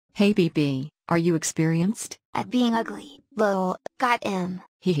Hey BB, are you experienced? At being ugly. Lol, got him.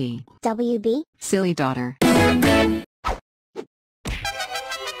 Hee hee. WB? Silly daughter.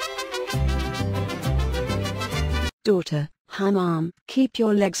 Daughter, hi mom. Keep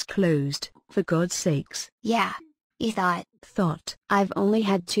your legs closed, for God's sakes. Yeah. You thought. I've only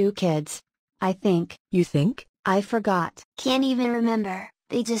had 2 kids. I think. You think? I forgot. Can't even remember.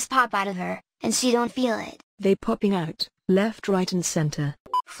 They just pop out of her, and she don't feel it. They popping out, left, right and center.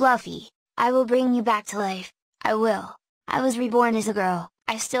 Fluffy, I will bring you back to life. I will. I was reborn as a girl.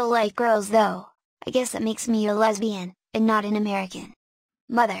 I still like girls though. I guess that makes me a lesbian, and not an American.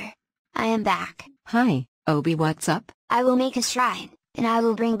 Mother, I am back. Hi, Obi, what's up? I will make a shrine, and I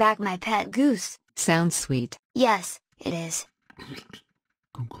will bring back my pet goose. Sounds sweet. Yes, it is.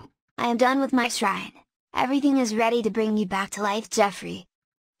 I am done with my shrine. Everything is ready to bring you back to life, Jeffrey.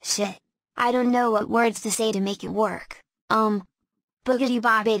 Shit. I don't know what words to say to make it work. Boogity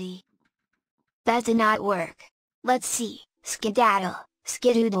bobbity. That did not work. Let's see. Skedaddle,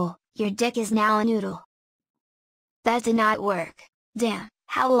 skedoodle, your dick is now a noodle. That did not work. Damn,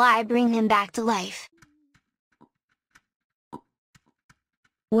 how will I bring him back to life?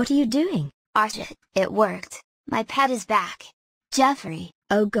 What are you doing? Ah shit, it worked. My pet is back. Jeffrey.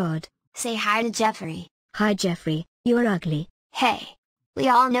 Oh God. Say hi to Jeffrey. Hi Jeffrey, you're ugly. Hey. We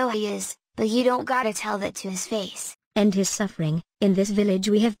all know he is, but you don't gotta tell that to his face. End his suffering. In this village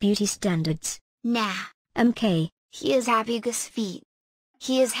we have beauty standards. Nah. MK. He is happy Goose feet.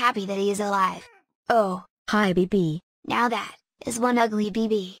 He is happy that he is alive. Oh. Hi BB. Now that is one ugly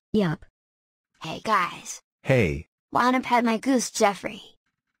BB. Yup. Hey guys. Hey. Wanna pet my goose Jeffrey?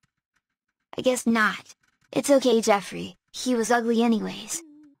 I guess not. It's okay Jeffrey, he was ugly anyways.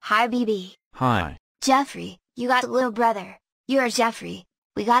 Hi BB. Hi. Jeffrey, you got a little brother. You're Jeffrey.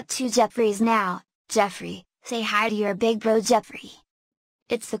 We got 2 Jeffreys now. Jeffrey, say hi to your big bro Jeffrey.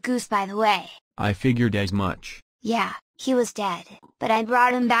 It's the goose by the way. I figured as much. Yeah, he was dead, but I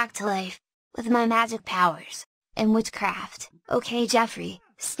brought him back to life, with my magic powers, and witchcraft. Okay Jeffrey,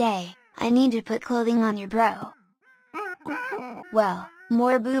 stay, I need to put clothing on your bro. Well,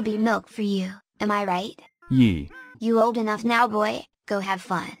 more booby milk for you, am I right? Yee. You old enough now boy, go have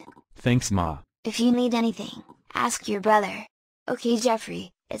fun. Thanks ma. If you need anything, ask your brother. Okay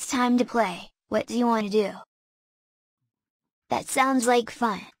Jeffrey, it's time to play, what do you want to do? That sounds like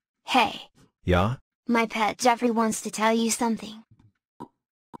fun. Hey. Yeah? My pet Jeffrey wants to tell you something.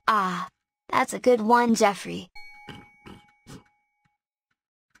 Ah. That's a good one Jeffrey.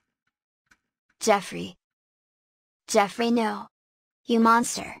 Jeffrey. Jeffrey no. You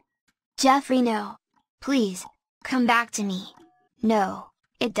monster. Jeffrey no. Please, come back to me. No,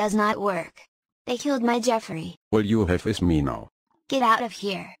 it does not work. They killed my Jeffrey. All you have is me now. Get out of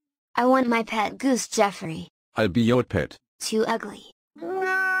here. I want my pet goose Jeffrey. I'll be your pet. Too ugly.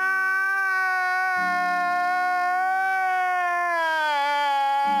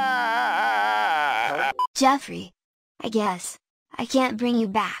 Jeffrey. I guess. I can't bring you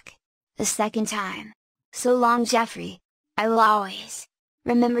back. The second time. So long Jeffrey. I will always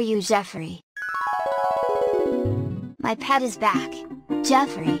remember you Jeffrey. My pet is back.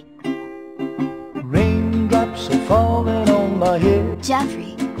 Jeffrey. Raindrops are falling on my head.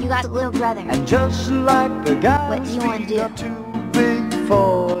 Jeffrey, you got a little brother. And just like the guy, what do you want to do? Too big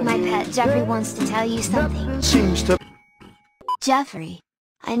for my pet Jeffrey wants to tell you something. Seems to Jeffrey,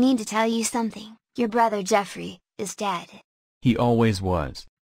 I need to tell you something. Your brother Jeffrey is dead. He always was.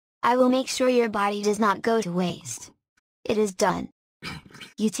 I will make sure your body does not go to waste. It is done.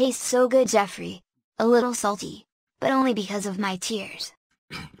 You taste so good Jeffrey. A little salty, but only because of my tears.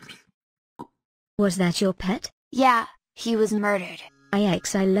 Was that your pet? Yeah, he was murdered. I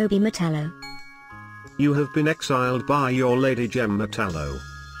Lobi Metallo. You have been exiled by your Lady Gem Metallo.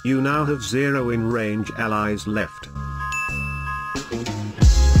 You now have 0 in range allies left.